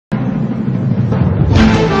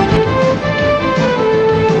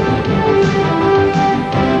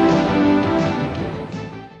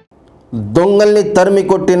దొంగల్ని తరిమి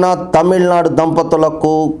కొట్టిన తమిళనాడు దంపతులకు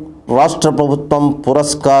రాష్ట్ర ప్రభుత్వం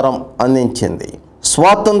పురస్కారం అందించింది.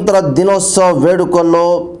 స్వాతంత్ర దినోత్సవ వేడుకల్లో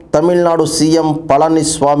తమిళనాడు సీఎం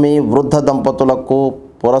పళనిస్వామి వృద్ధ దంపతులకు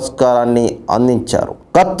పురస్కారాన్ని అందించారు.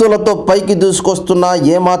 కత్తులతో పైకి దూసుకొస్తున్న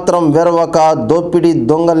ఏమాత్రం వెరవక దోపిడీ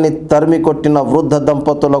దొంగల్ని తరిమి కొట్టిన వృద్ధ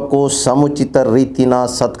దంపతులకు సముచిత రీతిన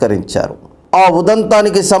సత్కరించారు. ఆ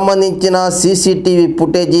ఉదంతానికి సంబంధించిన సీసీటీవీ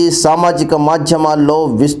ఫుటేజీ సామాజిక మాధ్యమాల్లో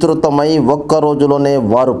విస్తృతమై ఒక్క రోజులోనే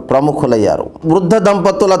వారు ప్రముఖులయ్యారు. వృద్ధ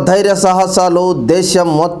దంపతుల ధైర్య సాహసాలు దేశం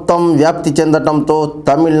మొత్తం వ్యాప్తి చెందటంతో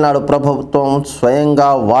తమిళనాడు ప్రభుత్వం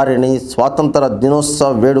స్వయంగా వారిని స్వాతంత్ర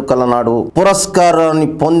దినోత్సవ వేడుకల నాడు పురస్కారాన్ని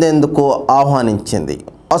పొందేందుకు ఆహ్వానించింది.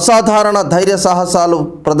 అసాధారణ ధైర్య సాహసాలు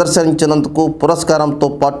ప్రదర్శించినందుకు పురస్కారంతో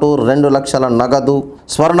పాటు 2 లక్షల నగదు,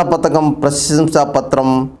 స్వర్ణ పతకం, ప్రశంసా పత్రం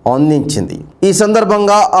అందించింది. ఈ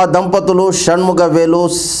సందర్భంగా ఆ దంపతులు షణ్ముగవేలు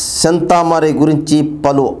సెంతామరి గురించి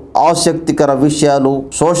పలు ఆసక్తికర విషయాలు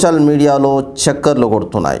సోషల్ మీడియాలో చక్కర్లు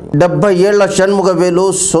కొడుతున్నాయి. 70 ఏళ్ల షణ్ముగవేలు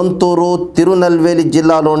సొంతూరు తిరునెల్వేలి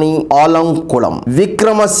జిల్లాలోని ఆలంకుళం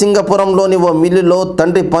విక్రమసింగపురంలోని ఓ మిల్లులో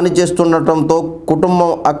తండ్రి పనిచేస్తుండటంతో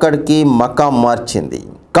కుటుంబం అక్కడికి మకాం మార్చింది.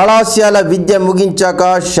 కళాశాల విద్య ముగించాక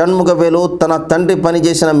షణ్ముగవేలు తన తండ్రి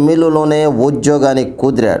పనిచేసిన మిల్లులోనే ఉద్యోగానికి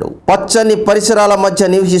కుదిరాడు. పచ్చని పరిసరాల మధ్య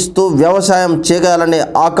నివసిస్తూ వ్యవసాయం చేయాలనే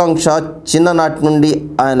ఆకాంక్ష చిన్ననాటి నుండి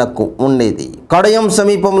ఆయనకు ఉండేది. కడయం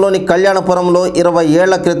సమీపంలోని కళ్యాణపురంలో 20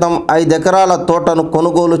 ఏళ్ల క్రితం 5 ఎకరాల తోటను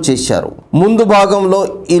కొనుగోలు చేశారు. ముందు భాగంలో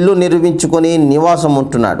ఇల్లు నిర్మించుకొని నివాసం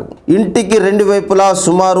ఉంటున్నాడు. ఇంటికి 2 వైపులా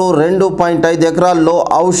సుమారు 2.5 ఎకరాల్లో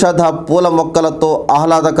ఔషధ పూల మొక్కలతో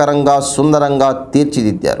ఆహ్లాదకరంగా సుందరంగా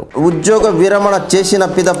తీర్చిదిద్దారు. ఉద్యోగ విరమణ చేసిన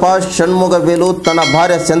పిదప షణ్ముగవేలు తన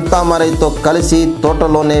భార్య సెంతామరైతో కలిసి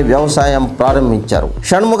తోటలోనే వ్యవసాయం ప్రారంభించారు.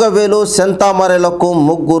 షణ్ముగవేలు సెంతామరైలకు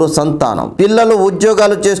 3 సంతానం. పిల్లలు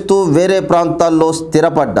ఉద్యోగాలు చేస్తూ వేరే ప్రాంతాల్లో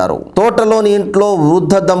స్థిరపడ్డారు. తోటలోని ఇంట్లో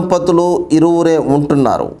వృద్ధ దంపతులు ఇరువురే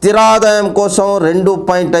ఉంటున్నారు. స్థిరాదాయం కోసం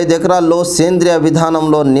 2.5 ఎకరాల్లో సేంద్రియ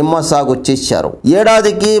విధానంలో నిమ్మ సాగు చేశారు.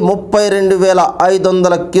 ఏడాదికి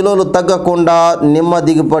 32,500 కిలోలు తగ్గకుండా నిమ్మ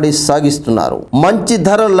దిగుబడి సాగిస్తున్నారు. మంచి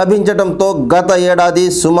ధర లభించడంతో గత ఏడాది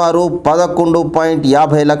సుమారు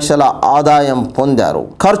 11.50 లక్షల ఆదాయం పొందారు.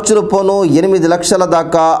 ఖర్చులు పోను 8 లక్షల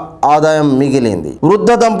దాకా ఆదాయం మిగిలింది.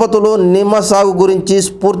 వృద్ధ దంపతులు నిమ్మ సాగు గురించి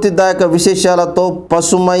స్ఫూర్తిదాయక విశేషాలతో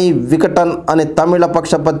పసుమై వికటన్ అనే తమిళ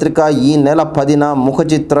పక్ష పత్రిక ఈ నెల 10న ముఖ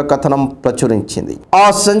చిత్ర కథనం ప్రచురించింది. ఆ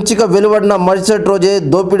సంచిక వెలువడిన మరుసటి రోజే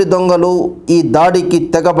దోపిడీ దొంగలు ఈ దాడికి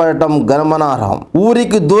తెగబడటం గమనార్హం.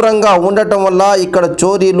 ఊరికి దూరంగా ఉండటం వల్ల ఇక్కడ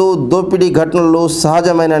చోరీలు, దోపిడీ ఘటనలు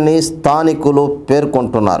సహజమైనని స్థానికులు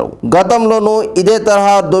పేర్కొంటున్నారు. గతంలోనూ ఇదే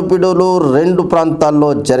తరహా దోపిడీలు 2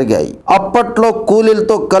 ప్రాంతాల్లో జరిగాయి. అప్పట్లో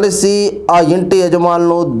కూలీలతో కలిసి ఆ ఇంటి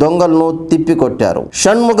యజమానులు దొంగలను తిప్పికొట్టారు.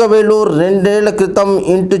 షణ్ముగవేలు 2 ఏళ్ల క్రితం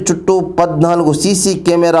ఇంటి చుట్టూ 14 సీసీ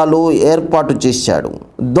కెమెరాలు ఏర్పాటు చేశాడు.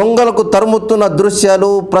 దొంగలకు తరుముతున్న దృశ్యాలు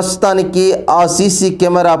ప్రస్తుతానికి ఆ సీసీ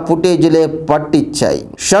కెమెరా ఫుటేజీలే పట్టించాయి.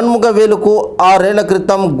 షణ్ముగవేలుకు 6 ఏళ్ల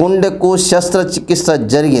క్రితం గుండెకు శస్త్రచికిత్స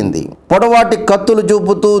జరిగింది. పొడవాటి కత్తులు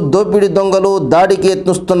చూపుతూ దోపిడీ దొంగలు దాడికి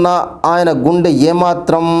యత్నిస్తున్న ఆయన గుండె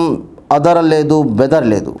ఏమాత్రం అదరలేదు,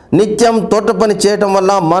 బెదరలేదు. నిత్యం తోట పని చేయటం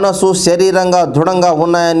వల్ల మనసు, శరీరంగా దృఢంగా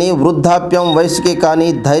ఉన్నాయని, వృద్ధాప్యం వయసుకే కానీ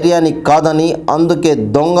ధైర్యానికి కాదని, అందుకే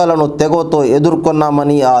దొంగలను తెగవతో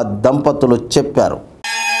ఎదుర్కొన్నామని ఆ దంపతులు చెప్పారు.